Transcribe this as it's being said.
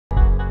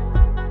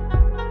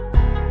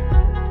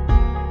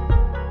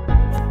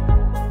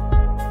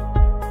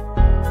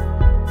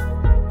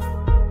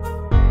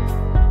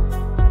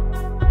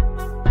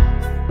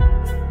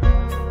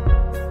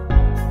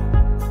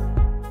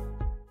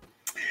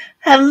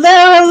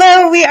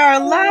Hello. We are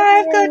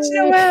live, Coach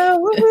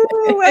Noel.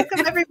 Woo-hoo.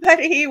 Welcome,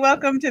 everybody.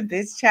 Welcome to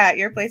Biz Chat,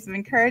 your place of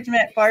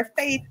encouragement for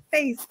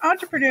faith-based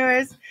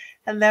entrepreneurs.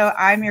 Hello,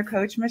 I'm your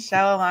coach,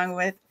 Michelle, along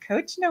with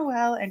Coach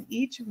Noel, and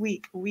each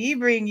week we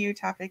bring you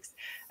topics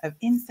of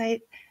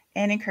insight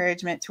and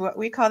encouragement to what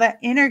we call that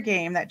inner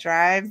game that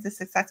drives the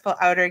successful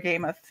outer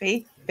game of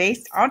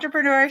faith-based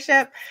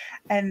entrepreneurship.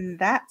 And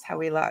that's how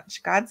we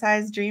launch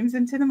God-sized dreams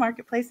into the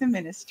marketplace and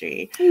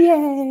ministry.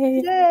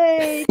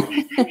 Yay!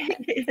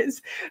 Today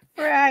is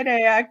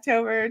Friday,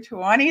 October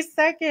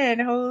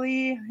 22nd.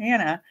 Holy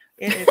Hannah,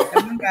 it is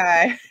coming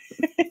by.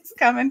 It's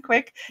coming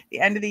quick.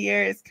 The end of the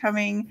year is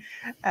coming.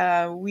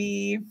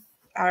 We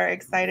are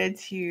excited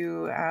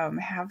to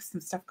have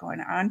some stuff going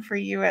on for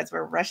you as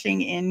we're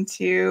rushing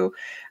into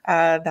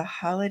the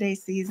holiday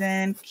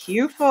season,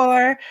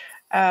 Q4.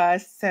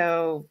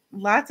 So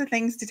lots of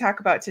things to talk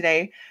about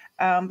today.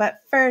 But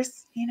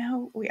first,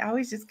 we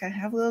always just gotta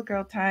have a little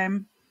girl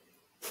time.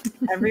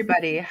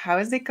 Everybody, how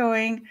is it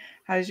going?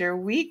 How's your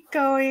week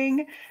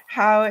going?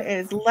 How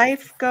is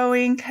life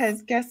going?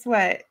 Because guess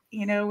what?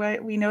 You know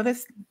what? We know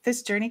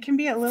this journey can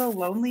be a little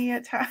lonely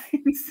at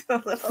times.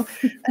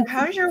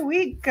 How's your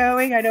week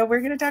going? I know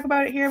we're going to talk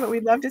about it here, but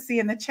we'd love to see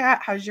in the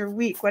chat. How's your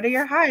week? What are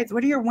your highs?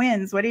 What are your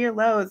wins? What are your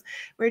lows?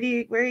 Where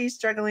are you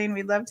struggling?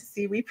 We'd love to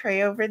see. We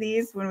pray over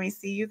these when we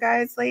see you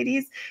guys,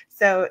 ladies.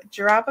 So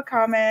drop a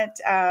comment,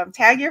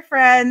 tag your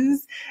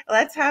friends.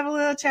 Let's have a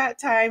little chat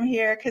time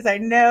here because I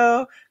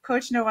know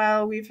Coach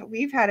Noel,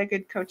 we've had a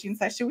good coaching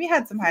session. We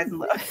had some highs and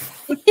lows.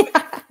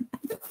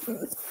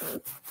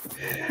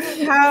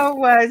 How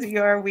was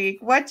your week?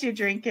 What you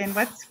drinking?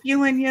 What's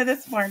fueling you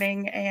this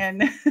morning?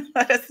 And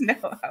let us know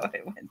how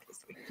it went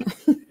this week.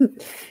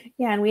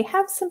 Yeah, and we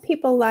have some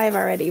people live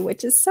already,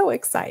 which is so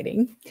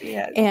exciting.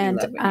 Yes, and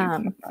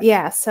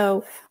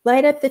so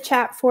light up the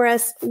chat for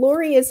us.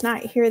 Lori is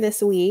not here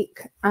this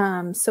week,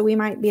 so I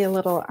might be a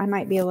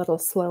little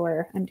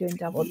slower. I'm doing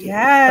double duty.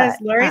 Yes,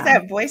 Lori's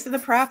at Voice of the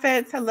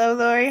Prophets. Hello,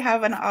 Lori.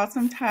 Have an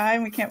awesome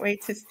time. We can't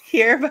wait to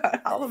hear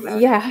about all of that.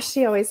 Yeah,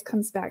 she always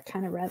comes back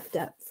kind of revved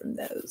up from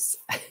those.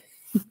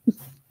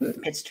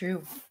 It's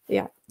true.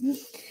 Yeah.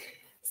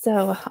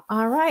 So,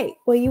 all right.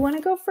 Well, you want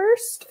to go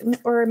first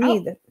or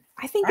me?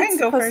 I think I can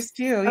go first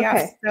too. Okay.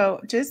 Yeah.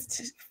 So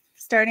just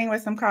starting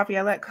with some coffee.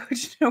 I let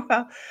Coach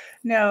Noel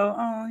know.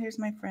 Oh, here's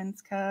my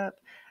friend's cup.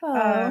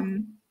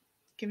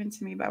 Given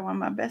to me by one of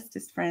my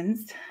bestest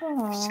friends.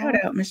 Aww.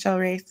 Shout out Michelle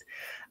Race.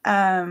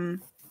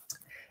 One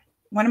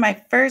of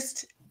my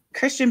first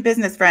Christian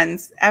business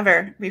friends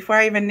ever, before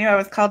I even knew I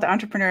was called to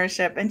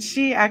entrepreneurship. And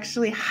she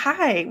actually,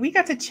 we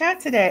got to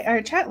chat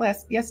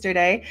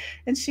yesterday,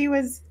 and she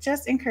was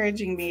just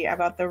encouraging me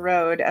about the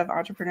road of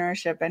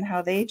entrepreneurship and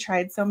how they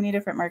tried so many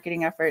different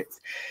marketing efforts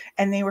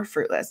and they were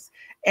fruitless.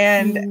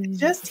 And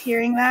just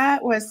hearing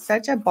that was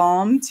such a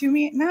balm to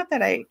me. Not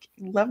that I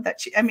love that.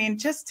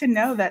 Just to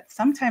know that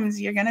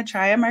sometimes you're going to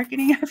try a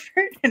marketing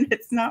effort and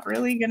it's not going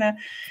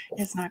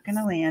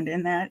to land.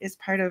 And that is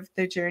part of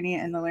the journey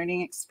and the learning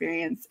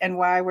experience and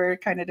why we're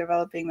kind of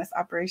developing this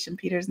Operation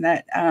Peter's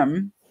Net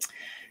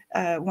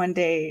one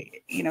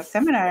day,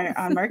 seminar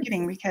on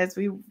marketing, because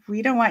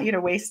we don't want you to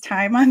waste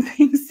time on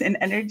things and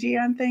energy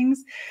on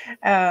things.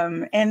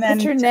 And then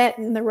put your net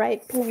in the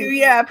right place.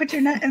 Yeah, put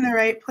your net in the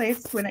right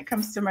place when it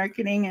comes to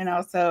marketing, and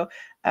also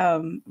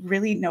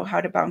really know how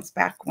to bounce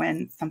back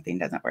when something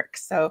doesn't work.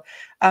 So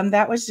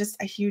that was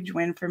just a huge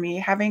win for me,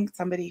 having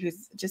somebody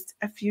who's just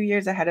a few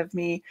years ahead of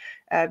me,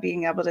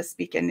 being able to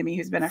speak into me,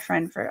 who's been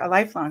a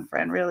lifelong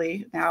friend,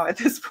 really, now at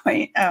this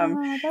point.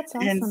 That's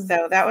awesome. And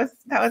so that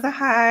was a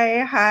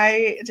high.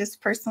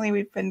 Just personally,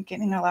 we've been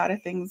getting a lot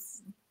of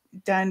things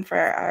done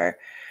for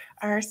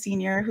our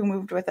senior who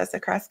moved with us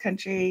across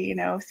country,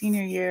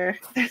 senior year.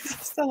 There's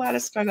just a lot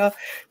of struggle.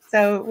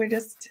 So we're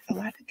just a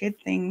lot of good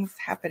things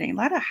happening, a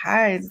lot of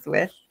highs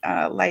with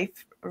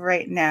life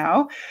right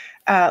now.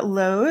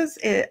 Lows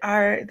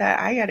are that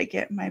I got to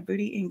get my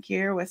booty in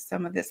gear with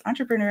some of this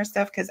entrepreneur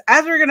stuff, because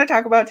as we're going to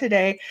talk about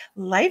today,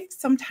 life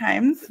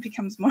sometimes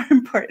becomes more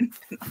important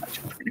than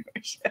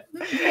entrepreneurship.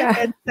 Yeah.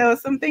 And so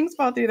some things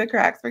fall through the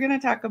cracks. We're going to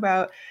talk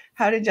about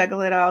how to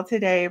juggle it all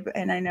today.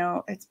 And I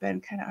know it's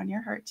been kind of on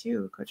your heart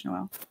too, Coach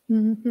Noel.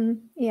 Mm-hmm.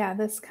 Yeah,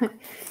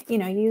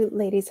 you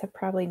ladies have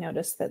probably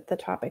noticed that the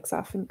topics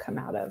often come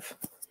out of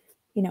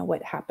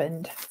what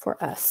happened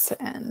for us.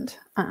 And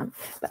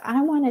but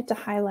I wanted to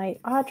highlight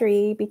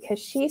Audrey because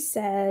she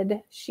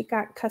said she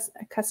got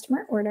a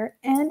customer order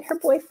and her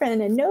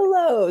boyfriend and no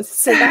lows.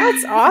 So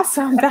that's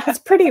awesome. That's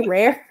pretty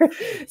rare.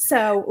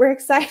 So we're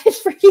excited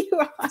for you,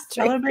 Audrey.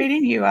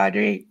 Celebrating you,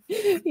 Audrey.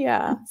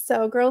 Yeah.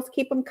 So girls,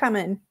 keep them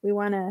coming. We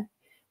want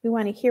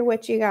to hear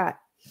what you got.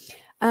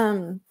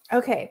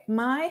 Okay.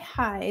 My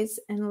highs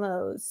and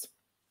lows.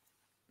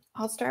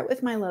 I'll start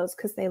with my lows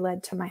because they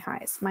led to my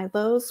highs. My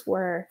lows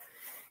were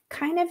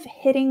kind of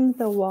hitting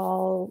the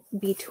wall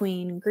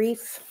between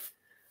grief,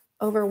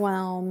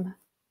 overwhelm.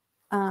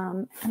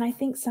 And I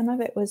think some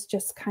of it was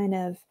just kind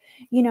of,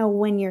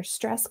 when your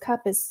stress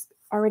cup is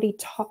already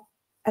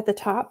at the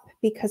top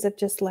because of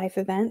just life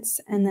events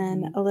and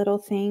then a little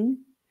thing.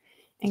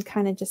 and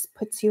kind of just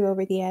puts you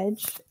over the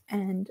edge.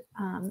 And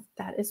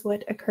that is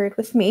what occurred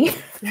with me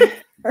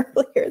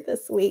earlier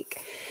this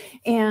week.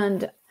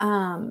 And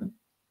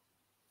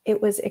it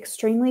was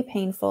extremely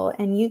painful.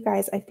 And you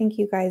guys, I think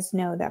you guys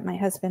know that my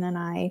husband and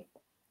I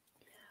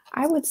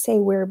would say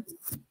we're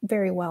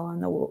very well on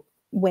the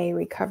way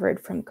recovered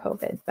from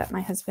COVID, but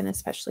my husband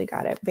especially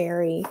got it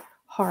very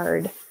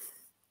hard.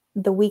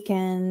 The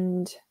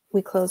weekend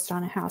we closed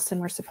on a house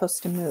and we're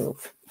supposed to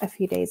move a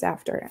few days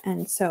after.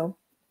 And so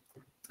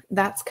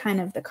that's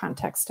kind of the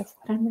context of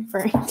what I'm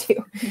referring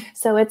to.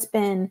 So it's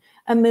been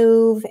a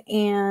move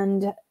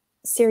and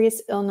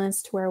serious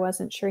illness to where I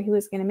wasn't sure he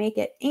was going to make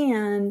it.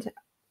 And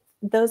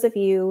those of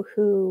you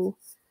who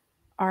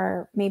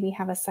are maybe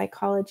have a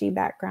psychology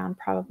background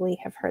probably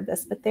have heard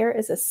this, but there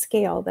is a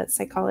scale that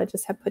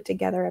psychologists have put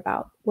together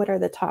about what are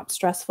the top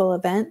stressful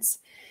events.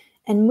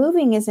 And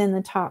moving is in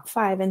the top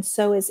 5, and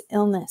so is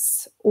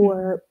illness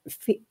or,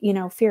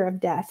 fear of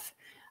death.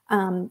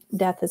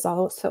 Death is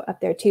also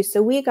up there too.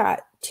 So we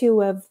got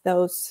 2 of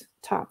those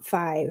top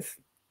 5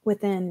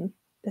 within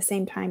the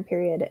same time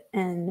period.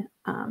 And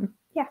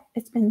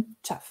it's been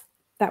tough.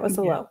 That was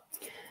a low.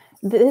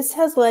 This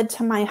has led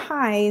to my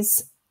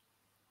highs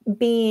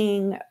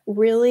being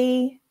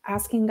really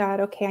asking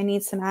God, okay, I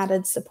need some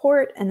added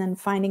support. And then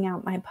finding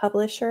out my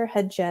publisher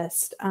had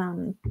just,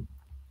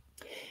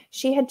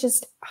 she had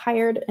just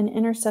hired an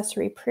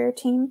intercessory prayer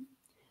team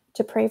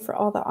to pray for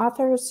all the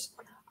authors.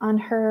 On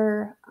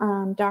her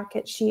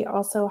docket, she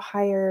also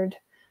hired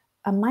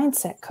a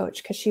mindset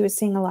coach because she was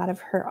seeing a lot of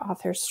her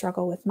authors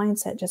struggle with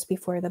mindset just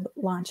before the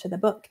launch of the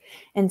book.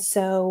 And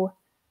so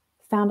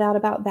found out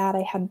about that.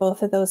 I had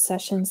both of those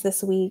sessions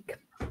this week.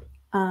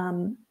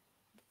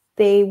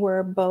 They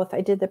were both,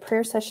 I did the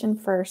prayer session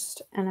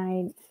first and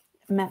I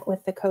met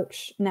with the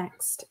coach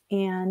next,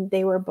 and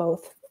they were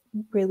both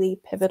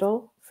really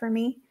pivotal for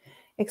me,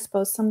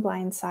 exposed some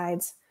blind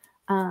sides.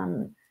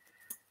 And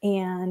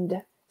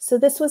so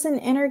this was an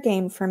inner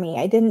game for me.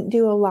 I didn't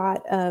do a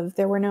lot of,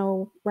 there were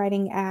no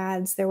writing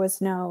ads. There was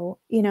no,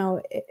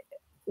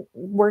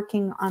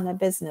 working on the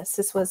business.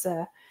 This was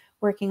a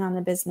working on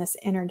the business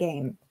inner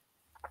game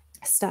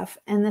stuff.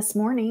 And this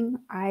morning,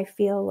 I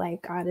feel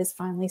like God is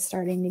finally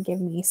starting to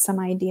give me some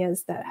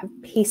ideas that have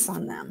peace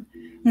on them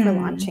for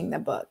launching the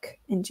book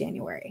in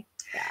January.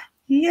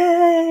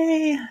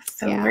 Yay.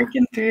 So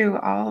working through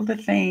all the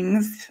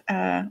things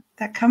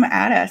that come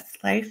at us,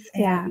 life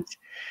and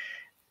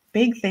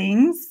big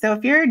things. So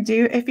if you're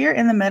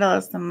in the middle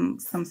of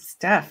some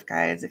stuff,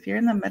 guys, if you're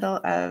in the middle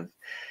of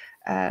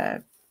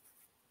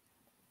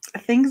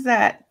things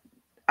that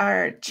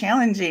are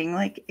challenging,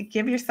 like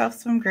give yourself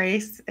some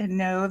grace and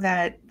know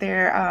that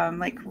there,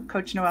 like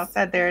Coach Noelle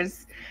said,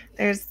 there's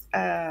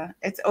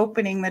it's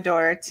opening the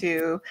door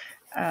to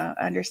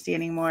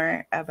understanding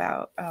more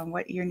about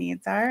what your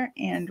needs are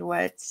and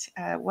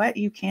what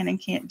you can and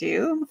can't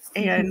do,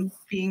 and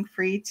being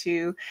free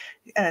to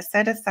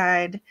set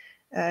aside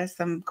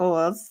some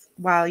goals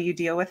while you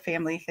deal with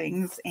family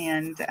things,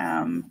 and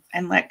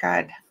let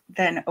God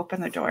then open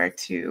the door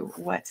to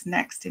what's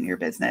next in your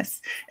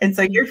business. And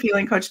so you're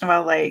feeling, Coach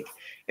Noelle, like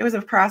it was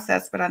a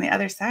process, but on the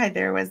other side,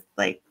 there was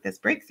like this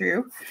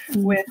breakthrough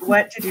with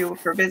what to do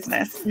for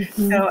business.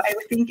 So I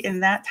would think in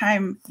that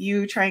time,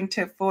 you trying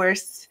to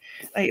force,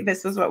 like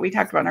this was what we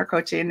talked about in our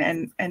coaching,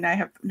 and I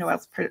have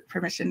Noelle's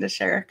permission to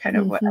share kind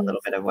of a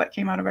little bit of what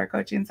came out of our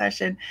coaching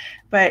session.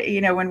 But,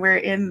 when we're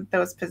in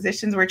those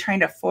positions, we're trying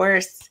to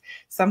force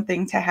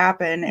something to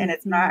happen and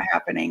it's not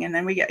happening. And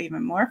then we get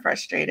even more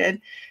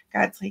frustrated.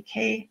 God's like,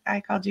 hey,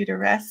 I called you to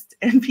rest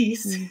and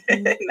peace.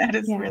 And that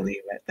is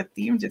really what the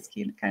theme just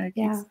keeps coming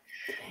back.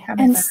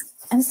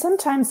 And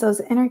sometimes those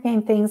inner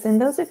game things,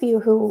 and those of you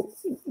who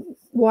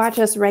watch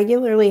us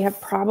regularly have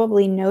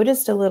probably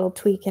noticed a little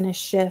tweak and a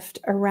shift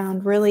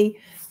around really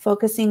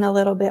focusing a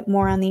little bit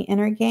more on the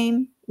inner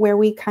game, where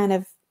we kind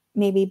of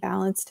maybe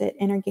balanced it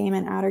inner game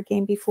and outer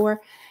game before.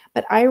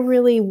 But I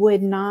really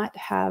would not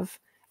have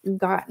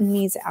gotten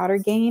these outer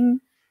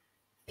game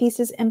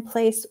pieces in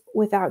place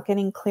without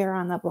getting clear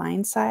on the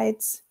blind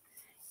sides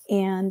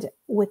and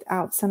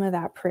without some of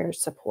that prayer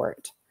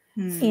support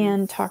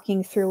and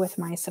talking through with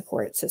my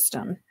support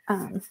system.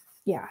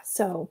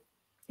 So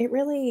it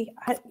really,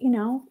 I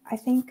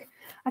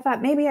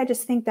thought maybe I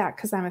just think that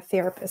because I'm a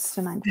therapist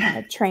and I'm kind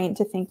of trained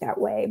to think that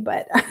way,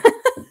 but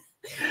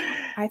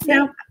I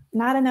think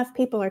not enough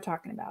people are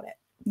talking about it.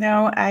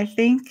 No, I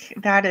think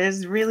that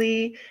is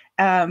really,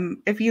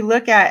 if you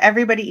look at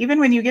everybody, even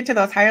when you get to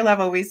those higher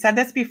level, we said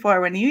this before,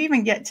 when you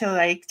even get to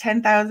like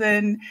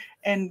 10,000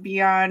 and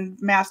beyond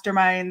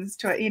masterminds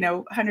to,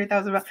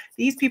 100,000,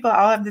 these people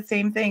all have the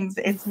same things.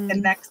 It's the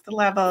next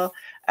level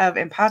of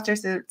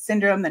imposter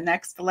syndrome, the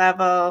next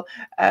level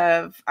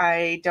of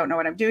I don't know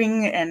what I'm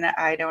doing and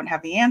I don't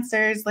have the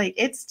answers. Like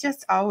it's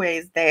just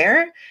always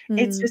there.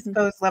 It just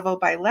goes level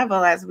by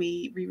level as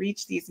we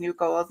reach these new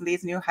goals and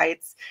these new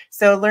heights.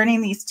 So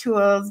learning these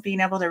tools, being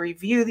able to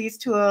review these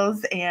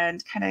tools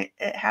and kind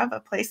of have a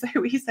place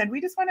where we said,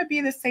 we just want to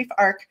be this safe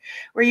arc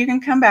where you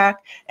can come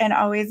back and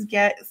always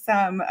get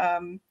some,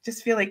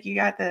 just feel like you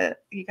got the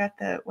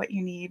what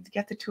you need,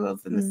 get the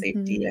tools and the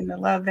safety and the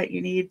love that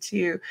you need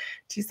to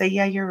say,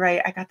 yeah, you're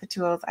right. I got the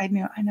tools. I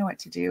know what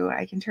to do.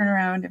 I can turn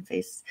around and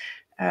face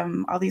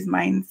all these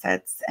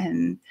mindsets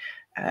and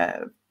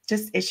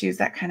just issues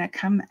that kind of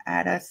come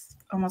at us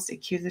almost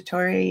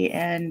accusatory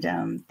and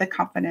the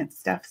confidence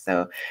stuff.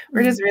 So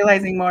we're just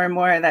realizing more and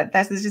more that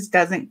this just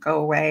doesn't go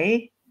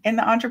away in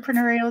the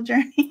entrepreneurial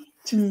journey.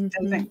 Just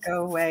doesn't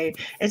go away.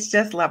 It's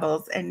just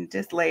levels and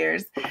just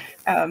layers.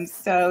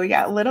 So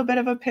yeah, a little bit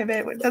of a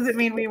pivot. It doesn't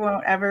mean we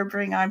won't ever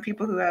bring on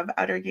people who have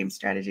outer game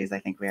strategies. I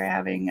think we're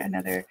having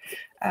another,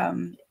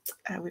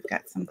 we've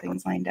got some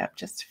things lined up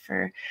just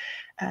for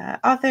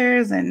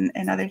authors and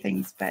other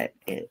things, but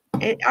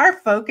our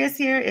focus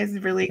here is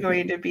really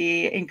going to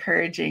be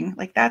encouraging.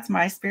 Like that's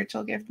my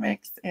spiritual gift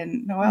mix,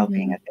 and Noelle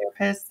being a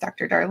therapist,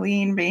 Dr.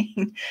 Darlene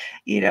being,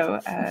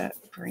 a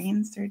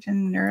brain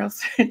surgeon,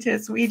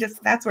 neuroscientist.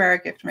 That's where our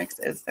gift mix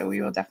is. So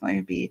we will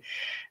definitely be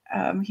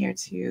here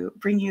to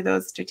bring you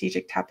those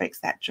strategic topics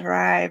that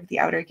drive the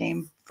outer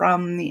game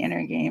from the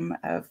inner game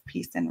of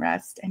peace and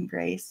rest and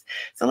grace.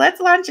 So let's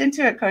launch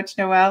into it, Coach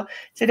Noelle.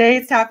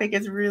 Today's topic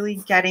is really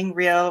getting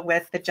real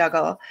with the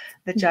juggle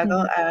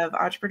of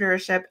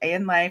entrepreneurship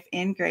and life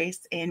in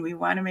grace. And we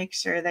want to make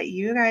sure that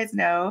you guys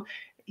know,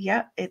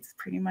 it's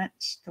pretty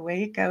much the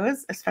way it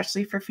goes,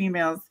 especially for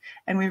females.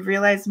 And we've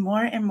realized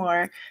more and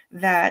more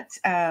that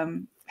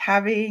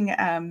having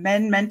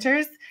men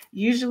mentors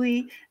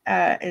usually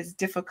is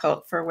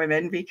difficult for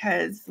women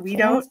because it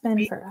has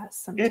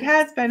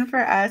been for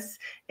us.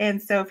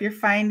 And so if you're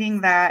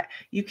finding that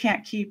you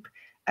can't keep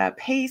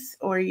pace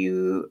or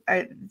you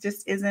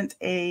just isn't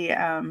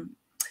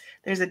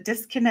there's a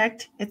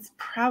disconnect, it's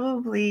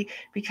probably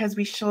because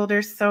we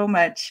shoulder so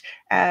much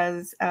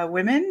as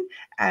women,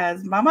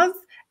 as mamas,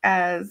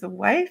 as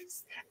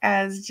wives,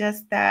 as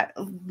just that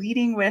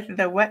leading with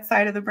the what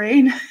side of the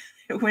brain.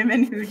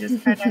 Women who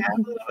just kind of have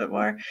a little bit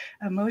more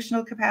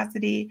emotional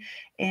capacity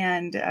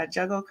and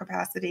juggle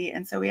capacity.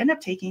 And so we end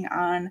up taking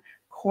on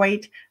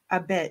quite a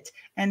bit.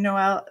 And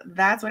Noelle,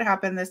 that's what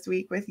happened this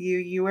week with you.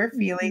 You were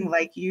feeling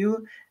like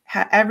you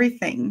had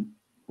everything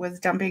was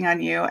dumping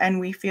on you. And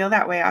we feel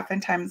that way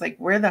oftentimes, like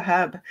we're the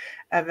hub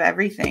of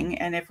everything.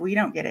 And if we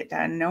don't get it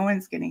done, no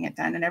one's getting it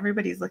done. And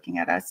everybody's looking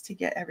at us to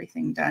get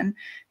everything done.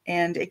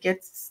 And it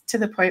gets to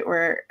the point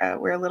where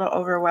we're a little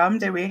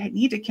overwhelmed and we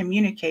need to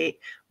communicate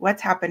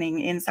what's happening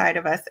inside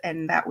of us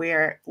and that we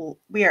are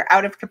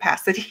out of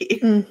capacity.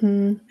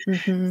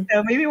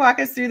 So maybe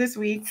walk us through this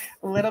week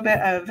a little bit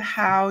of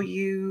how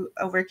you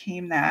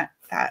overcame that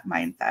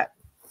mindset.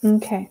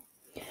 Okay.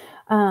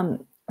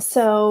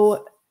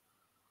 So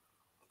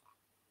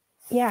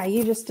yeah,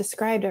 you just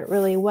described it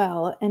really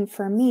well. And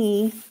for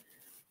me,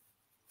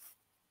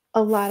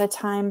 a lot of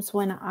times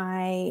when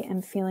I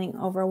am feeling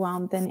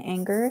overwhelmed, then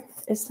anger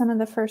is some of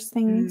the first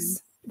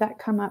things that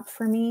come up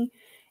for me.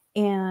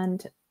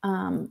 And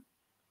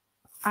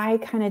I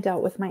kind of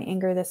dealt with my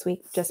anger this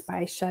week just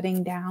by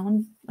shutting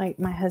down. Like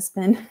my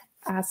husband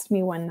asked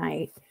me one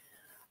night,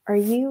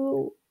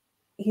 you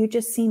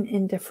just seem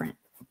indifferent.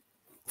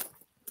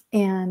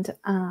 And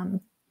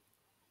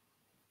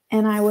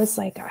I was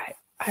like,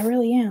 I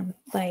really am.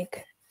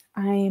 Like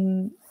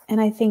and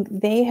I think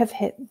they have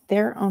hit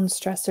their own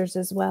stressors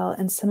as well.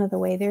 And some of the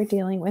way they're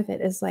dealing with it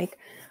is like,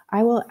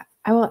 I will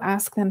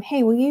ask them,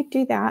 hey, will you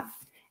do that?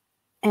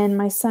 And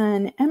my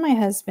son and my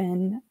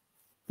husband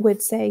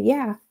would say,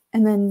 yeah,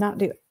 and then not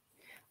do it.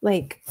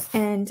 Like,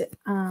 and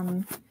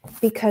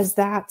because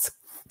that's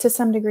to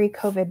some degree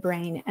COVID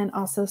brain, and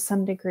also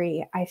some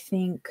degree, I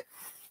think,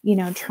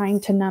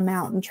 trying to numb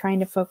out and trying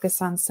to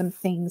focus on some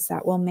things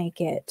that will make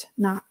it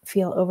not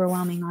feel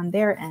overwhelming on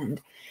their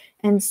end.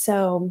 And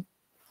so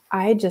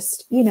I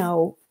just,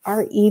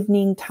 our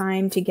evening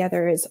time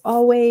together is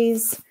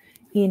always,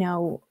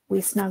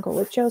 we snuggle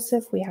with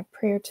Joseph. We have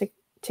prayer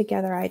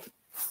together.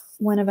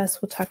 One of us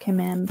will tuck him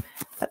in,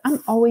 but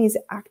I'm always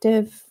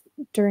active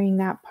during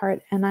that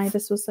part. And I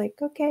just was like,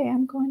 okay,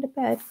 I'm going to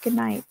bed. Good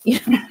night.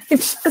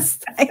 It's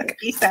just like,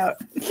 peace out.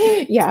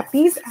 Yeah.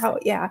 Peace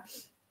out. Yeah.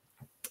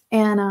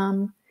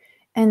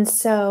 And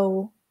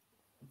so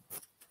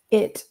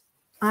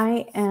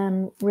I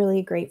am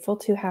really grateful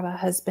to have a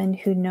husband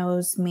who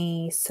knows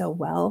me so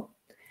well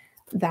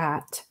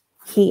that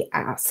he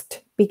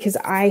asked, because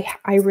I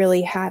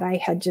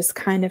had just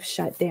kind of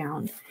shut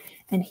down,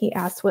 and he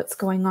asked what's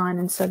going on.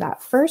 And so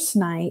that first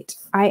night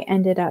I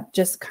ended up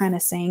just kind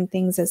of saying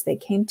things as they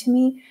came to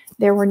me.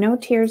 There were no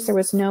tears. There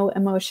was no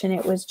emotion.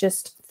 It was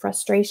just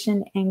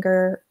frustration,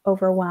 anger,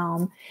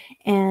 overwhelm.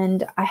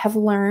 And I have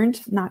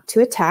learned not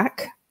to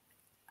attack,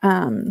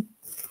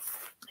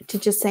 to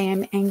just say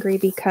I'm angry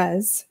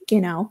because,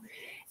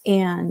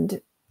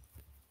 and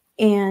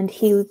and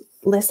he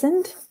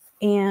listened.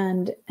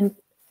 And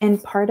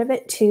part of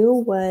it too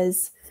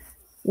was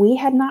we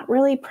had not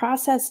really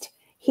processed.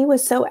 He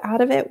was so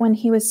out of it when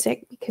he was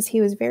sick because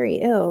he was very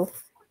ill.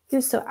 He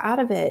was so out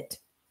of it.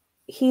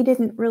 He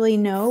didn't really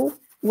know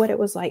what it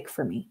was like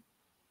for me.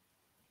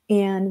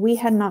 And we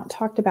had not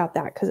talked about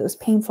that because it was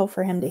painful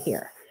for him to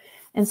hear.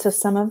 And so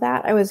some of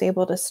that I was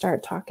able to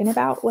start talking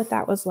about what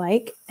that was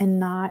like, and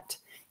not,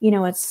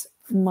 it's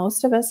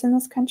most of us in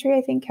this country,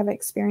 I think, have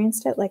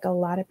experienced it. Like a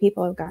lot of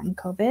people have gotten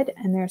COVID,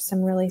 and there's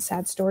some really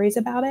sad stories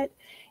about it.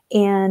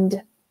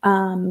 And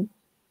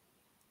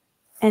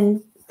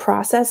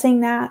processing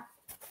that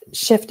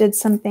shifted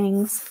some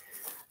things.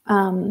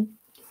 The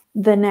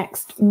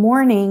next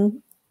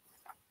morning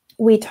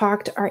we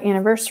talked, our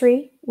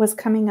anniversary was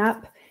coming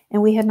up,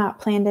 and we had not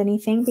planned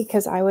anything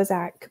because I was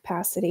at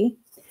capacity,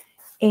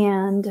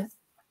 and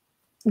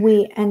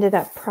we ended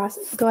up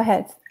go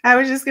ahead. I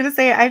was just going to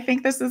say, I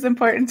think this is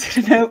important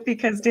to note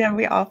because, Dan,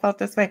 we all felt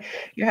this way.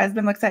 Your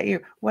husband looks at you.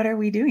 What are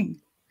we doing?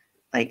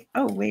 Like,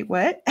 oh, wait,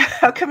 what?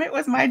 How come it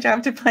was my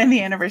job to plan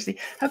the anniversary?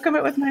 How come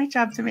it was my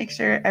job to make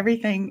sure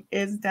everything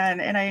is done?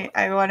 And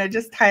I want to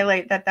just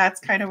highlight that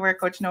that's kind of where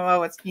Coach Noel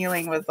was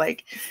feeling, was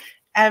like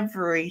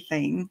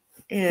everything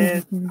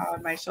is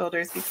on my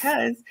shoulders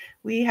because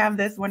we have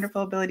this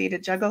wonderful ability to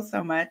juggle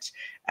so much.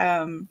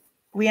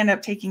 We end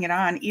up taking it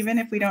on, even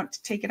if we don't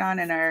take it on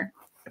in our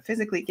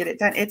physically get it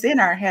done. It's in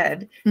our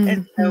head.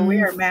 And so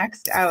we are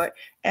maxed out.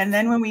 And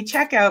then when we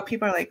check out,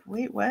 people are like,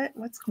 wait, what?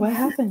 What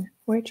happened?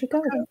 Where'd you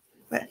go?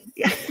 But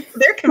yeah,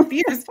 they're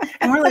confused.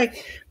 And we're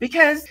like,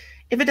 because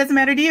if it doesn't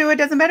matter to you, it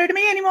doesn't matter to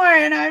me anymore.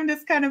 And I'm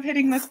just kind of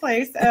hitting this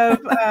place of,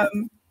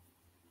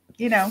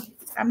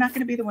 I'm not going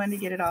to be the one to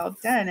get it all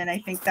done. And I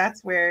think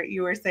that's where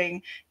you were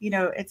saying,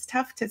 it's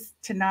tough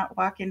to not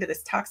walk into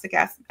this toxic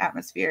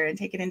atmosphere and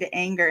take it into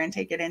anger and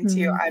take it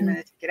into, I'm going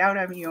to take it out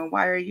on you. And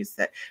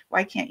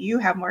why can't you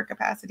have more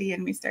capacity?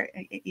 And we start,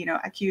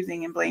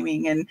 accusing and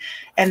blaming.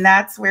 And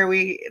that's why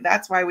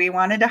we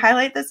wanted to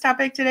highlight this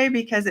topic today,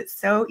 because it's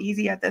so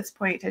easy at this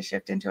point to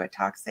shift into a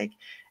toxic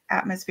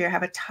atmosphere,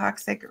 have a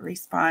toxic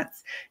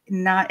response,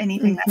 not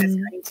anything that is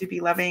going to be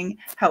loving,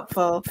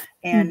 helpful,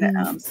 and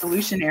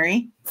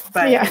solutionary,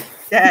 but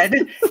instead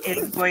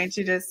is going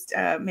to just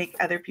make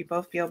other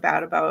people feel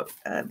bad about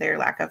their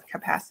lack of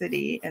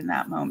capacity in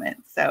that moment.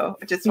 So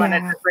I just wanted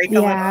to break a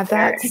little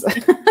that's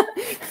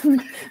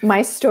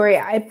my story.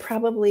 I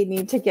probably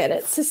need to get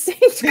it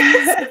succinct.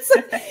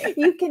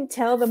 You can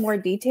tell the more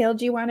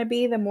detailed you want to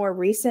be, the more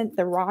recent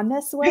the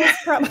rawness was,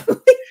 probably.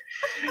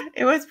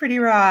 It was pretty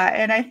raw.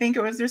 And I think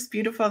it was just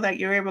beautiful that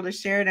you were able to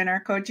share it in our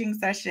coaching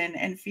session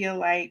and feel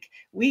like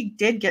we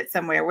did get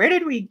somewhere. Where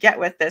did we get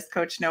with this,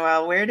 Coach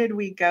Noel? Where did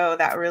we go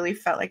that really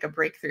felt like a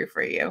breakthrough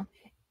for you?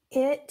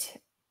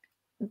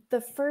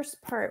 The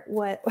first part,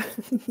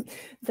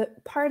 the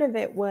part of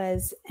it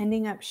was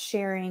ending up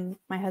sharing.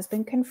 My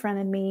husband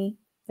confronted me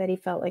that he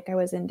felt like I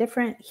was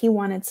indifferent. He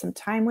wanted some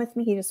time with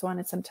me. He just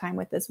wanted some time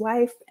with his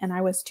wife, and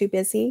I was too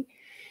busy.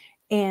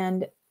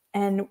 And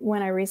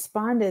when I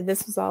responded,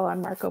 this was all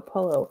on Marco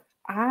Polo.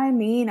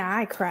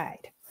 I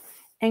cried.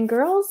 And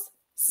girls,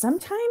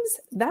 sometimes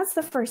that's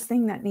the first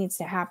thing that needs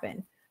to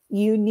happen.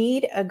 You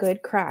need a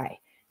good cry.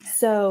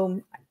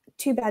 So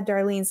too bad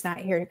Darlene's not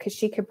here, because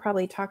she could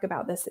probably talk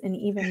about this in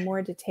even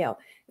more detail.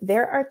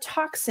 There are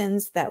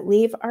toxins that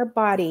leave our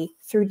body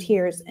through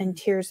tears, and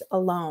tears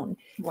alone.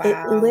 Wow.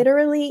 It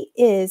literally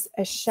is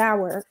a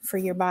shower for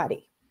your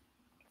body.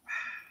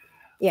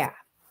 Yeah.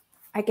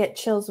 I get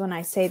chills when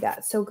I say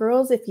that. So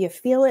girls, if you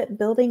feel it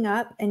building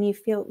up and you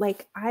feel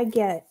like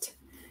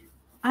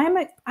I'm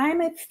a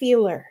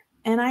feeler,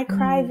 and I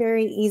cry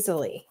very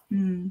easily.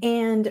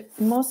 And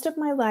most of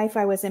my life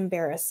I was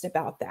embarrassed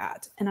about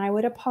that, and I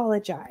would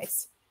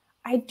apologize.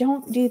 I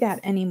don't do that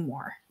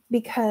anymore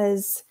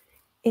because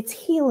it's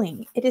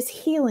healing. It is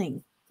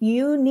healing.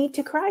 You need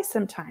to cry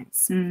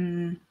sometimes.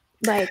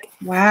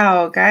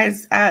 Wow,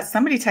 guys,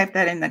 somebody type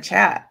that in the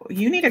chat.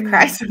 You need to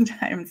cry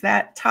sometimes.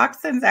 That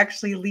toxins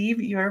actually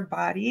leave your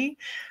body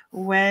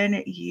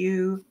when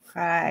you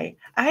cry.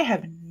 I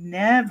have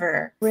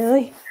never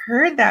really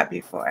heard that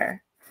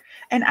before.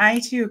 And I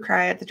too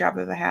cry at the drop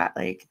of a hat.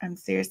 Like, I'm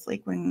serious.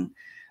 Like when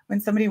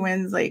somebody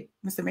wins, like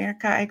Miss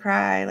America, I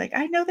cry. Like,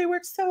 I know they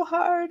worked so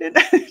hard, and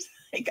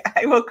like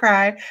I will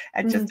cry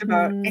at just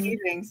about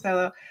anything.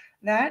 So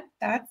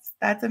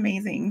that's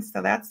amazing.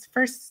 So that's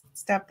first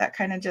step that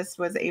kind of just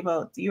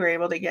you were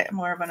able to get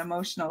more of an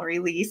emotional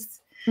release.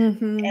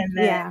 And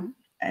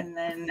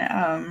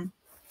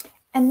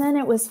then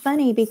it was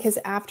funny because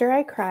after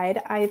I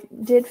cried, I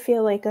did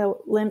feel like a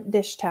limp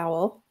dish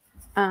towel.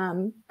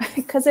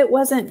 Because it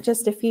wasn't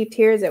just a few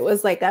tears, it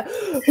was like a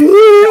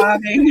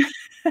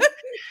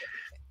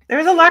there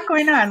was a lot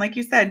going on. Like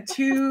you said,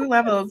 2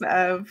 levels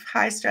of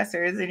high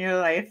stressors in your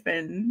life,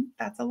 and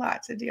that's a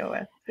lot to deal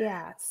with.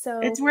 Yeah.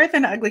 So it's worth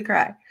an ugly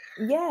cry.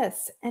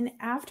 Yes. And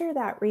after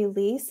that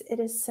release, it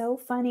is so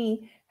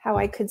funny how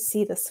I could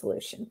see the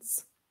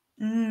solutions.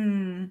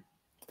 And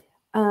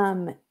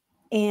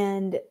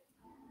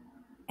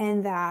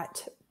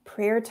that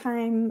prayer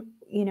time,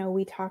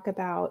 we talk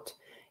about,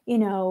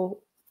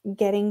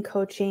 getting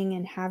coaching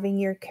and having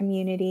your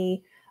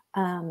community,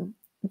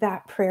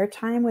 that prayer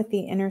time with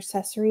the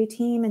intercessory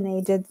team.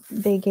 And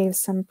they gave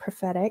some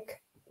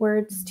prophetic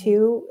words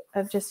too,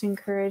 of just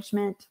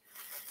encouragement.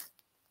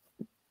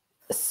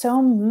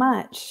 So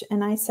much.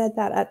 And I said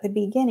that at the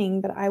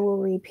beginning, but I will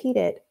repeat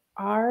it.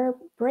 Our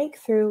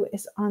breakthrough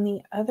is on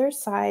the other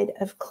side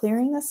of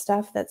clearing the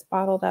stuff that's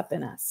bottled up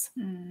in us.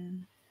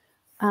 And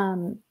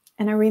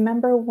I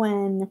remember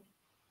when,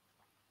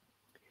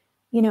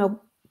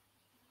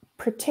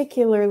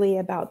 particularly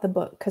about the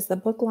book, because the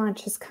book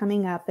launch is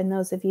coming up, and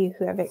those of you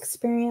who have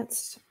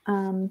experienced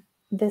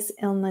this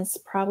illness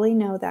probably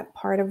know that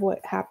part of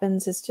what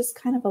happens is just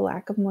kind of a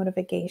lack of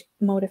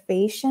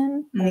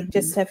motivation, like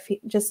just a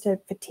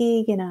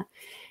fatigue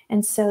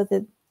and so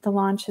the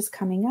launch is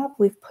coming up.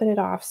 We've put it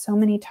off so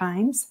many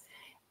times,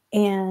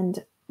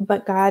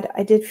 but God,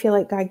 I did feel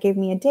like God gave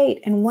me a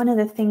date. And one of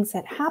the things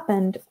that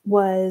happened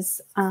was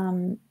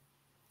when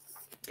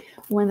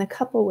the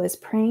couple was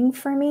praying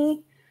for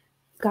me,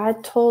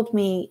 God told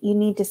me, you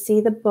need to see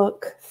the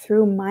book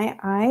through my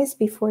eyes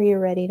before you're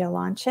ready to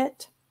launch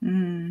it.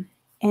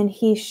 And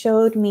he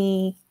showed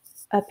me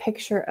a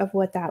picture of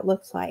what that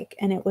looked like.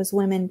 And it was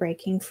women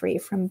breaking free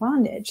from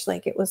bondage.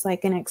 Like it was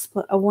like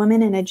a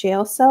woman in a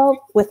jail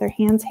cell with her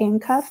hands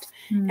handcuffed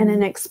and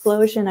an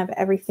explosion of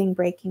everything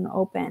breaking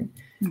open.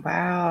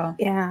 Wow.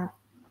 Yeah.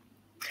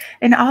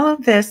 And all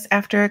of this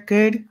after a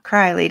good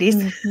cry, ladies,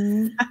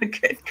 a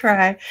good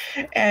cry,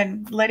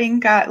 and letting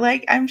God,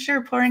 like, I'm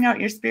sure pouring out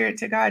your spirit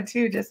to God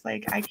too, just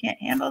like, I can't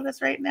handle this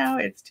right now.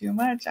 It's too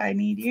much. I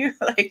need you.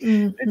 Like,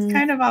 it's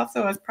kind of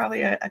also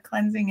probably a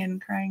cleansing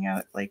and crying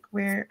out, like,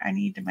 where I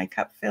need my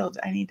cup filled.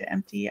 I need to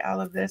empty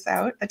all of this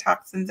out, the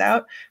toxins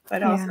out,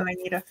 but also I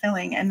need a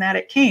filling. And that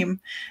it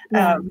came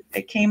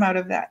out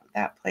of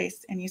that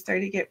place, and you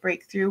started to get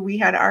breakthrough. We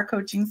had our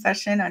coaching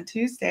session on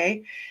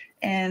Tuesday.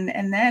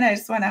 And then I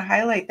just want to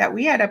highlight that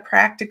we had a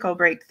practical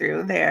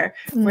breakthrough there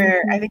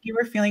where I think you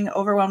were feeling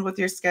overwhelmed with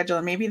your schedule.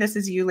 And maybe this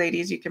is you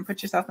ladies, you can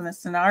put yourself in this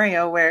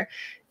scenario where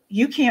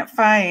you can't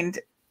find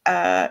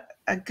a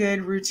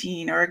good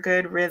routine or a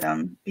good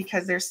rhythm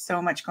because there's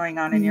so much going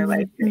on in your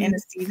life. You're in a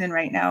season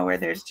right now where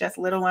there's just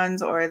little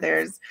ones, or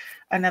there's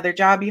another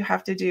job you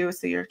have to do.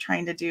 So you're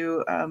trying to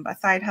do a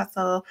side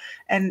hustle.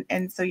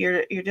 And so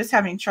you're just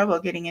having trouble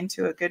getting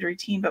into a good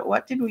routine. But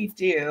what did we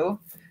do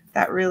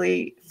that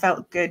really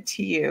felt good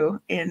to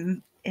you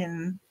in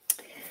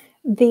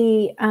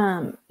the,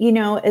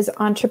 as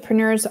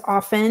entrepreneurs,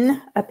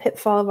 often a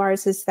pitfall of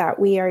ours is that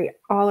we are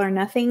all or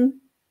nothing.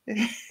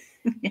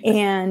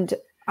 And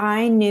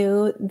I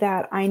knew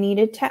that I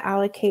needed to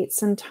allocate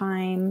some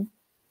time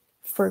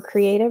for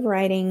creative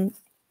writing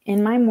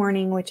in my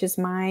morning, which is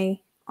my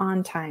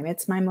on time.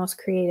 It's my most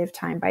creative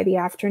time. By the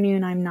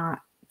afternoon, I'm not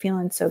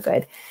feeling so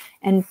good.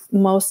 And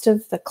most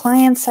of the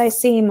clients I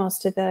see,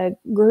 most of the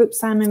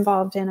groups I'm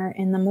involved in are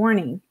in the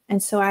morning.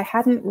 And so I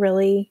hadn't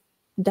really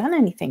done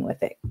anything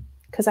with it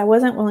because I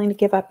wasn't willing to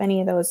give up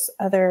any of those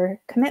other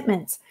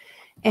commitments.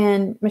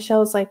 And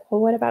Michelle was like,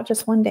 well, what about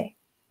just one day?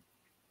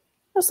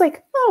 I was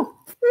like,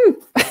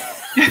 You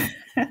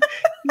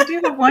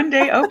do have one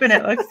day open,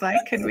 it looks like.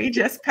 Could we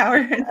just power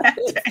in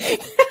that day?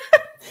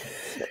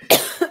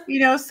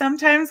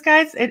 Sometimes,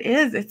 guys,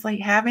 it's like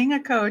having a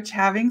coach,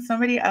 having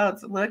somebody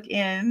else look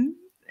in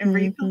and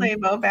read the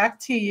label back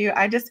to you.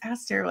 I just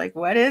asked her, like,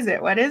 what is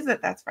it? What is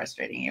it that's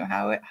frustrating you?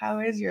 How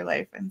is your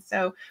life? And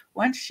so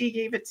once she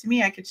gave it to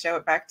me, I could show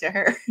it back to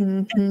her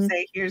and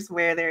say, here's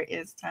where there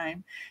is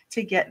time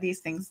to get these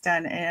things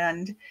done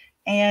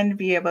and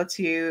be able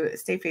to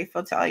stay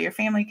faithful to all your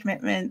family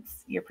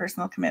commitments, your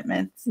personal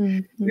commitments,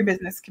 your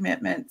business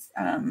commitments,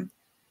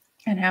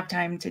 and have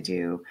time to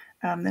do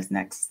this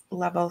next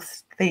level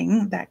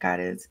thing that God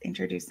is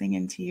introducing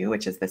into you,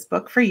 which is this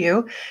book for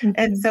you.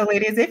 And so,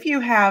 ladies, if you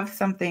have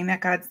something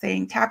that God's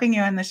saying, tapping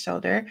you on the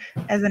shoulder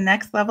as a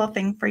next level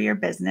thing for your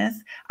business,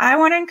 I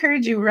want to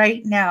encourage you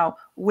right now,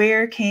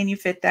 where can you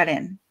fit that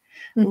in?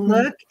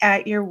 Look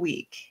at your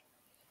week.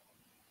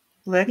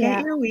 Look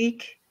at your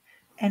week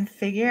and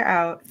figure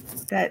out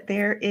that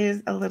there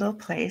is a little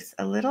place,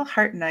 a little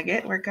heart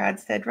nugget where God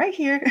said, right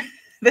here,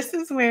 this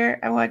is where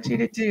I want you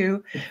to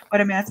do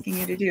what I'm asking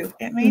you to do.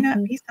 It may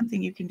not be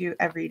something you can do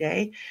every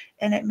day,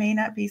 and it may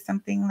not be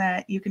something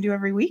that you can do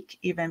every week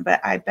even,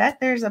 but I bet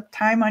there's a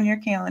time on your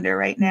calendar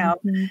right now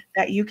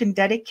that you can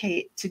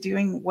dedicate to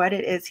doing what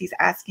it is he's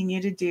asking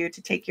you to do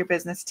to take your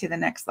business to the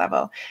next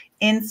level.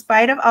 In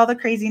spite of all the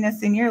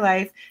craziness in your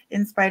life,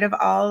 in spite of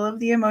all of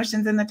the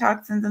emotions and the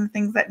toxins and the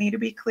things that need to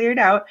be cleared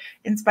out,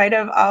 in spite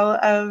of all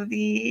of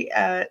the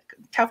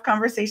tough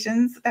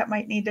conversations that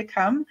might need to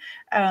come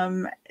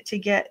to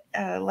get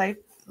life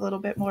a little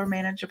bit more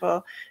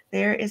manageable,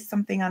 there is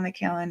something on the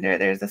calendar.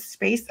 There's a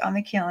space on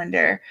the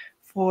calendar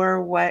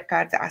for what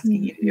God's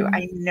asking you to do.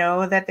 I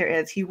know that there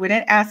is. He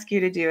wouldn't ask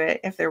you to do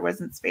it if there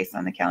wasn't space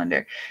on the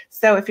calendar.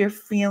 So if you're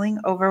feeling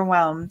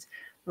overwhelmed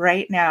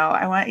right now,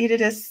 I want you to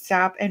just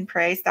stop and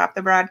pray, stop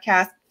the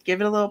broadcast,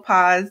 give it a little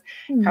pause,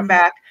 come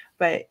back,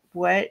 but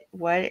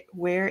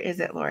where is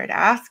it, Lord?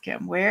 Ask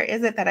him, where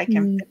is it that I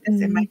can fit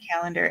this in my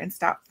calendar and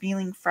stop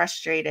feeling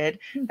frustrated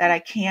that I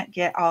can't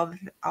get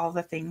all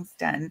the things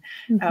done.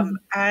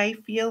 I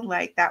feel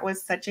like that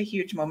was such a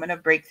huge moment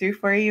of breakthrough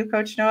for you,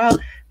 Coach Noelle,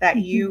 that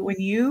when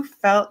you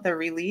felt the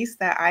release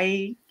that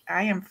I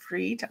am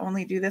free to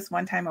only do this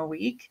one time a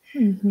week,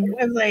 it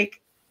was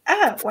like,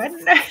 why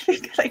didn't I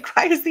think, like,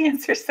 why is the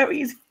answer so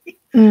easy?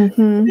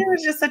 It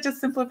was just such a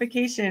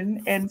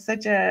simplification and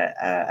such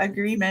a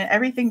agreement.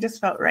 Everything just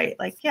felt right.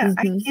 Like, yeah,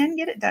 I can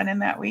get it done in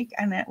that week,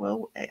 and it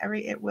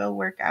will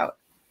work out.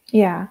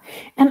 Yeah.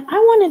 And I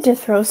wanted to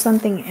throw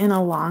something in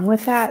along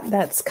with that.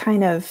 That's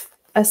kind of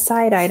a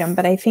side item,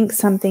 but I think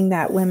something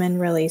that women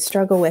really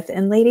struggle with.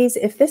 And ladies,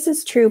 if this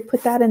is true,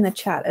 put that in the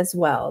chat as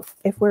well.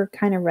 If we're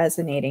kind of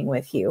resonating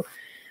with you,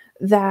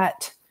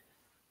 that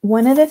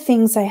one of the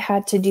things I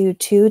had to do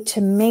too,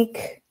 to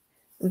make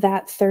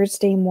that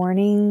Thursday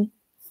morning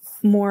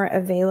more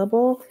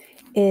available,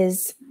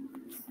 is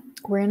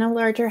we're in a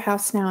larger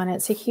house now and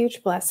it's a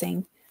huge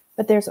blessing,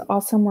 but there's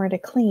also more to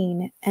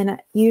clean.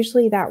 And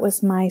usually that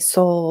was my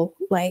soul.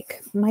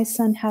 Like, my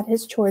son had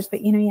his chores,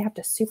 but you have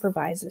to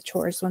supervise the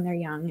chores when they're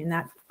young, and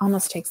that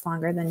almost takes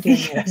longer than doing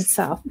it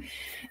himself.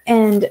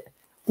 And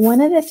one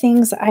of the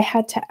things I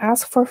had to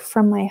ask for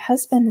from my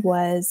husband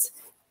was,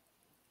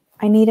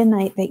 I need a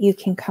night that you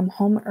can come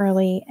home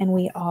early and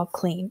we all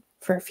clean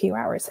for a few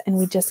hours and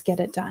we just get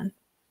it done.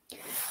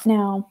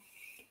 Now,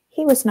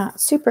 he was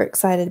not super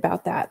excited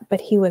about that,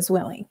 but he was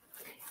willing.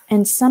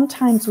 And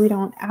sometimes we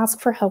don't ask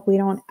for help. We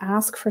don't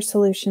ask for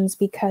solutions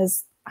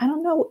because, I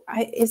don't know,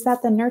 is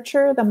that the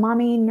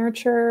mommy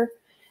nurture,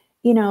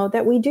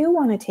 that we do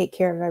want to take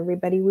care of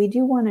everybody. We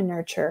do want to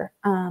nurture.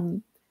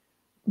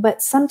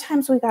 But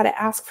sometimes we got to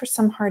ask for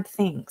some hard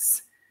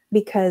things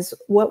because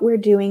what we're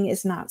doing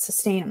is not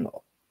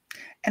sustainable.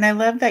 And I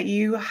love that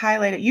you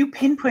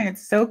pinpointed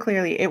so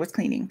clearly it was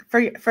cleaning.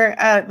 For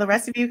the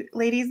rest of you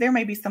ladies, there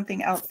may be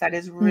something else that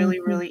is really,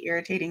 really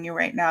irritating you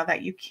right now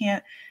that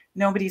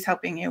nobody's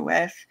helping you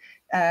with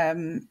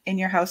in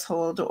your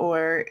household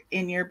or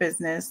in your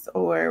business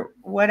or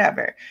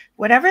whatever.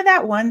 Whatever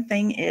that one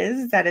thing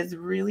is that is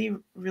really,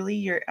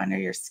 really under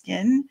your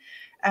skin,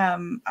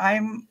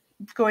 I'm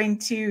going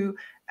to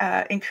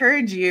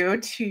encourage you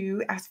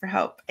to ask for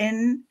help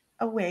in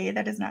a way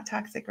that is not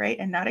toxic, right?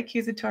 And not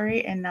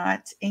accusatory and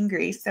not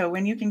angry. So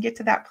when you can get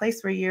to that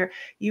place where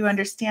you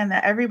understand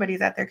that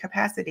everybody's at their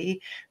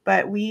capacity,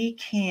 but we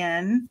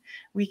can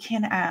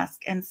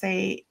ask and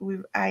say,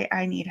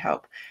 I need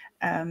help.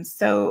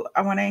 So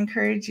I want to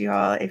encourage you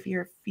all, if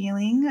you're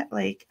feeling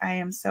like I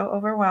am so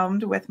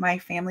overwhelmed with my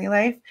family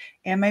life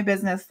and my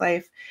business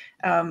life,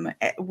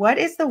 what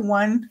is the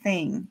one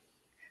thing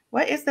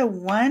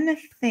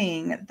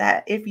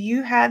that if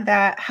you had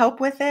that help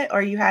with it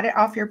or you had it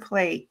off your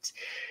plate,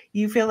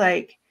 you feel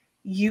like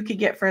you could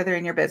get further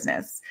in your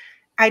business?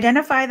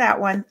 Identify that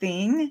one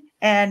thing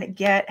and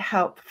get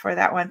help for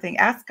that one thing.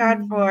 Ask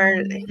God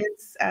for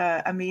his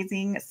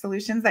amazing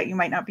solutions that you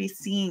might not be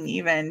seeing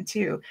even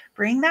too.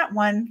 Bring that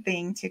one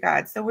thing to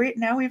God. So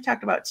we've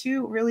talked about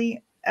two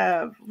really,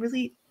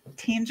 really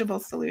tangible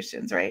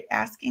solutions, right?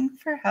 Asking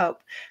for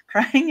help,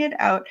 crying it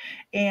out,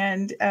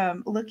 and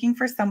looking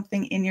for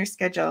something in your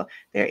schedule.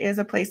 There is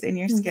a place in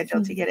your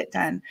schedule to get it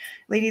done.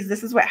 Ladies,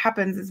 this is what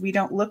happens is we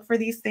don't look for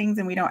these things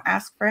and we don't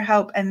ask for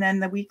help. And then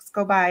the weeks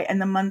go by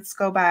and the months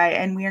go by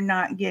and we're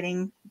not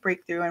getting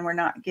breakthrough and we're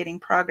not getting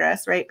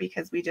progress, right?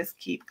 Because we just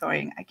keep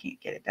going, I can't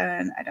get it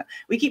done.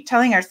 We keep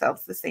telling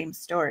ourselves the same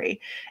story.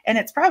 And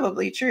it's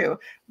probably true,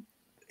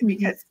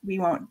 because we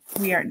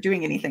aren't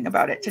doing anything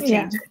about it to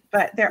change it.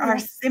 But there are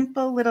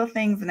simple little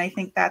things. And I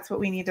think that's what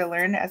we need to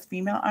learn as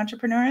female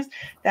entrepreneurs,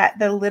 that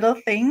the little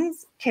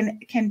things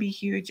can be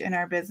huge in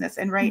our business.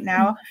 And right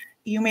now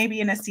you may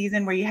be in a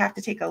season where you have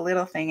to take a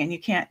little thing and you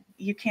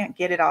can't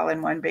get it all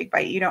in one big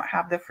bite. You don't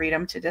have the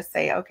freedom to just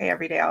say, okay,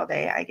 every day, all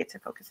day, I get to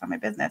focus on my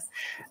business.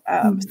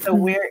 So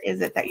where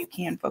is it that you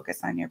can focus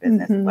on your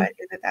business? What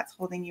is it that's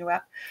holding you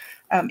up?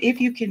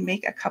 If you can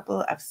make a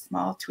couple of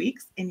small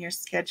tweaks in your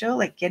schedule,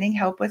 like getting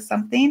help with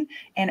something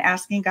and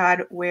asking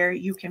God where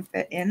you can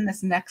fit in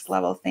this next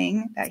level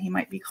thing that he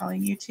might be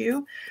calling you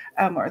to,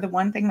 or the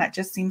one thing that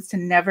just seems to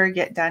never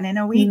get done in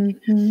a week,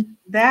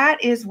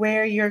 that is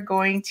where you're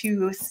going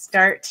to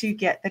start to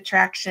get the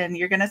traction.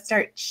 You're going to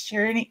start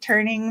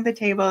turning the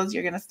tables.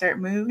 You're going to start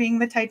moving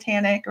the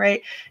Titanic,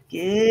 right?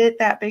 Get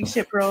that big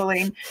ship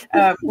rolling,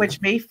 which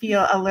may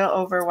feel a little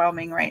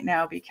overwhelming right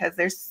now because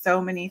there's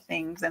so many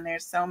things and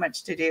there's so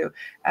much to do.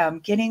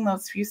 Getting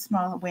those few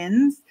small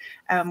wins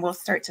will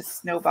start to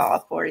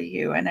snowball for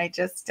you. And I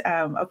just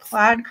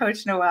applaud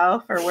Coach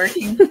Noelle for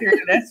working through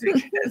this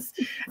because,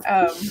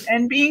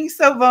 and being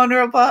so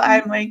vulnerable.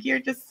 I'm like, you're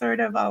just sort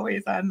of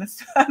always on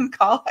this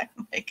call.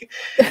 I'm like,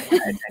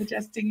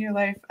 digesting your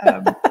life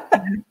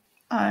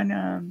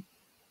on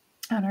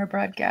on our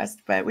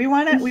broadcast, but we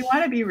want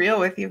to be real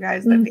with you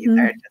guys that these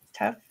are just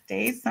tough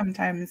days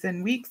sometimes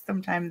and weeks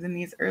sometimes in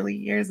these early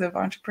years of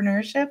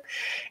entrepreneurship.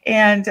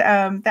 And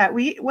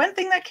one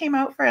thing that came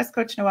out for us,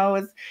 Coach Noelle,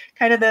 was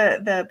kind of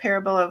the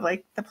parable of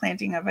like the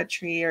planting of a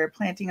tree or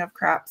planting of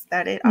crops,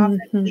 that it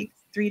often takes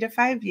 3 to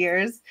 5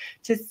 years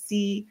to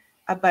see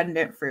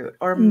abundant fruit,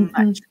 or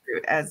much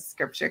fruit, as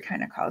scripture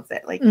kind of calls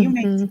it. Like you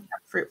may see some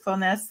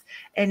fruitfulness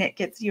and it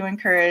gets you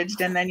encouraged,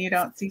 and then you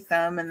don't see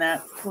some, and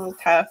that's a little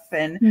tough.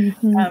 And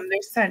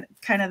there's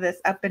kind of this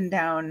up and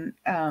down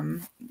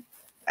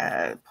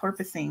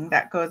porpoising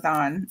that goes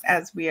on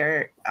as we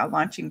are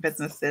launching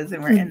businesses,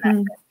 and we're in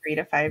that 3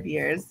 to 5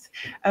 years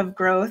of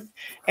growth.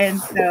 And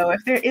so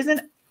if there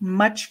isn't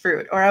much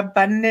fruit or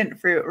abundant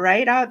fruit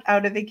right out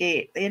of the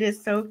gate, it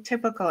is so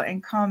typical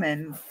and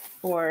common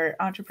for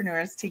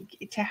entrepreneurs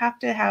to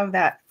have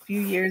that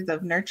few years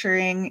of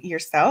nurturing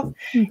yourself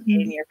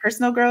in your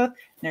personal growth,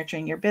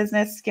 nurturing your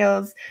business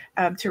skills,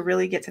 to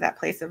really get to that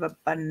place of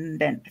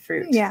abundant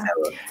fruit. Yeah.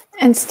 So,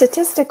 and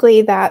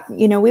statistically that,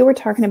 we were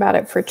talking about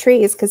it for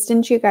trees, because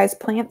didn't you guys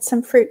plant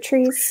some fruit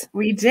trees?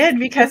 We did,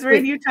 because we're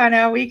in Utah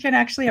now. We can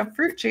actually have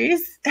fruit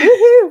trees.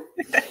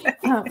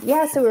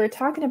 Yeah. So we were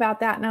talking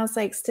about that, and I was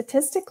like,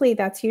 statistically,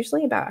 that's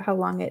usually about how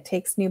long it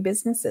takes new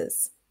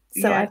businesses.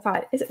 So I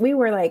thought, we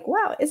were like,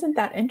 wow, isn't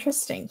that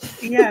interesting?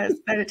 Yes,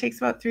 that it takes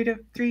about 3 to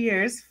 3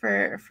 years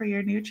for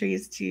your new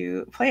trees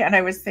to plant. And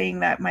I was saying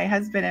that my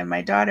husband and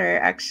my daughter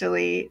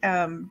actually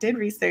did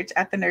research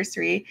at the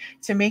nursery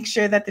to make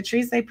sure that the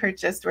trees they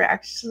purchased were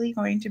actually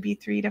going to be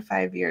 3 to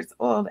 5 years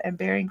old and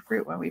bearing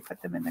fruit when we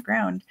put them in the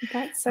ground.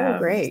 That's so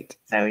great.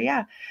 So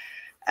yeah.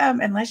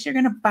 Unless you're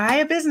going to buy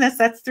a business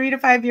that's 3 to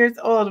 5 years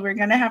old, we're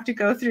going to have to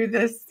go through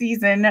this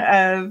season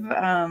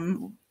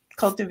of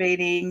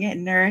cultivating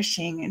and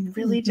nourishing, and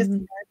really just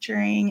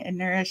nurturing and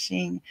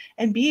nourishing,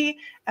 and be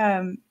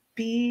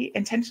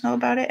intentional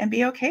about it and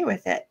be okay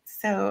with it.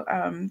 So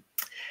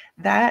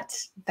that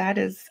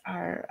is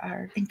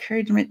our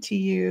encouragement to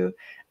you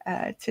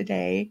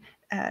today.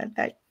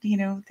 That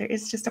there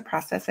is just a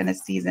process and a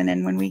season,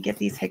 and when we get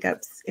these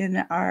hiccups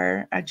in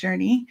our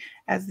journey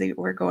as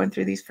we're going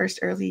through these first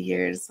early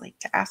years, like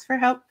to ask for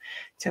help,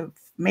 to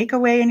make a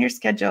way in your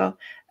schedule,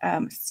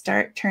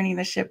 start turning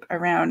the ship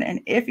around.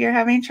 And if you're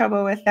having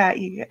trouble with that,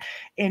 you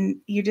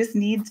just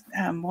need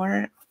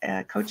more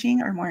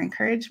coaching or more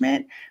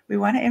encouragement, we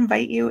want to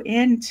invite you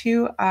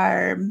into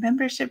our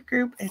membership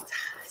group. It's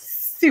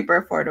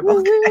super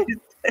affordable, guys.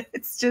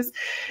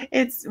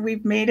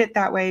 We've made it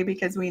that way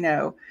because we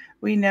know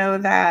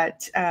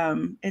that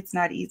it's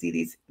not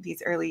easy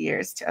these early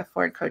years to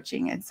afford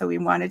coaching. And so we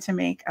wanted to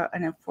make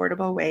an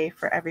affordable way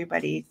for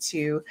everybody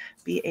to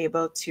be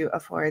able to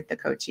afford the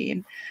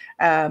coaching.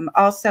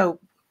 Also,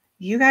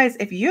 you guys,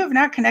 if you have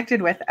not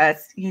connected with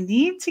us, you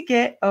need to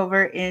get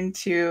over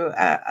into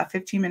a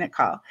 15-minute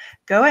call.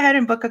 Go ahead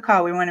and book a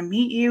call. We want to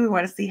meet you. We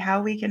want to see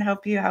how we can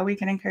help you, how we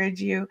can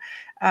encourage you.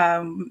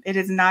 It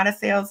is not a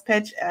sales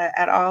pitch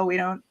at all. We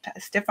don't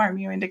stiff arm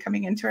you into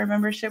coming into our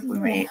membership. We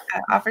may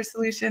offer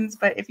solutions,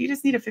 but if you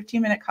just need a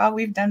 15-minute call,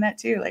 we've done that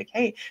too. Like,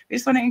 hey, we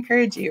just want to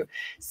encourage you.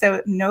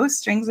 So no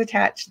strings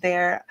attached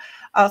there.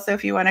 Also,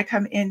 if you want to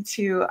come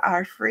into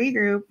our free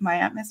group, My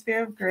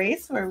Atmosphere of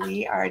Grace, where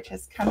we are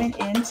just coming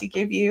in to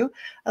give you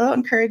a little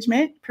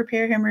encouragement,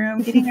 prepare him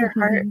room, getting your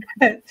heart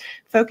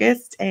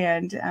focused,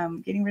 and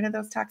getting rid of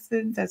those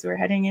toxins as we're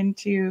heading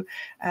into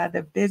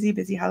the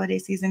busy holiday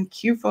season.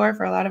 Q4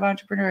 for a lot of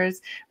entrepreneurs,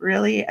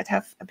 really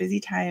a busy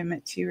time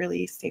to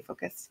really stay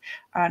focused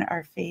on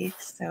our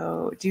faith.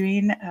 So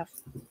doing a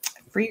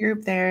free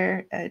group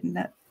there,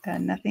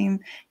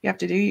 nothing you have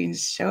to do. You can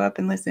just show up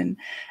and listen.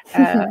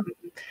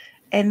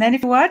 And then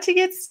if you want to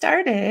get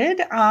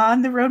started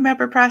on the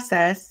Roadmapper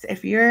process,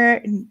 if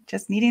you're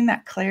just needing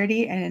that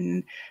clarity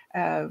and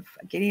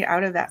getting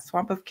out of that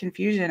swamp of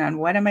confusion on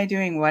what am I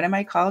doing, what am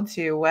I called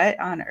to, what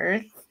on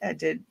earth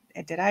did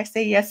I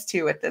say yes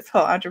to with this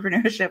whole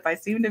entrepreneurship? I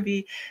seem to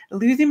be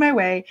losing my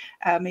way.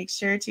 Make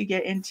sure to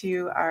get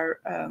into our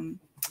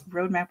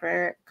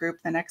Roadmapper group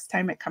the next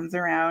time it comes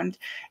around,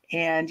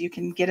 and you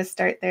can get a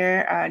start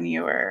there on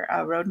your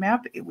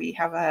roadmap. We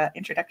have an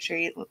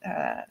introductory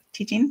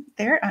teaching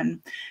there on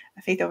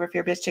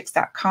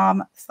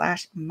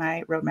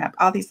faithoverfearbizchicks.com/myroadmap.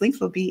 All these links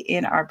will be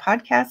in our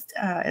podcast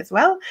as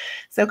well.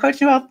 So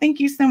Coach Noelle, thank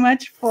you so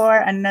much for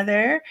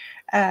another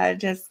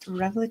just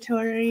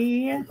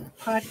revelatory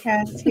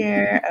podcast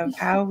here of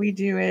how we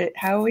do it,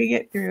 how we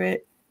get through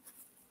it,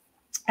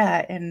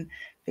 and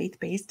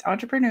faith-based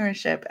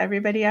entrepreneurship.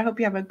 Everybody, I hope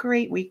you have a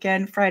great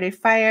weekend. Friday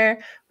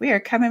Fire, we are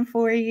coming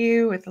for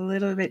you with a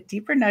little bit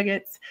deeper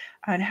nuggets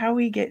on how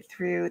we get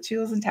through,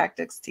 tools and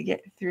tactics to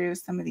get through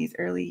some of these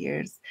early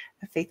years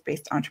of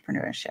faith-based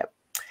entrepreneurship.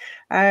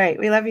 All right,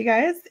 we love you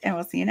guys, and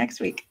we'll see you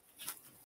next week.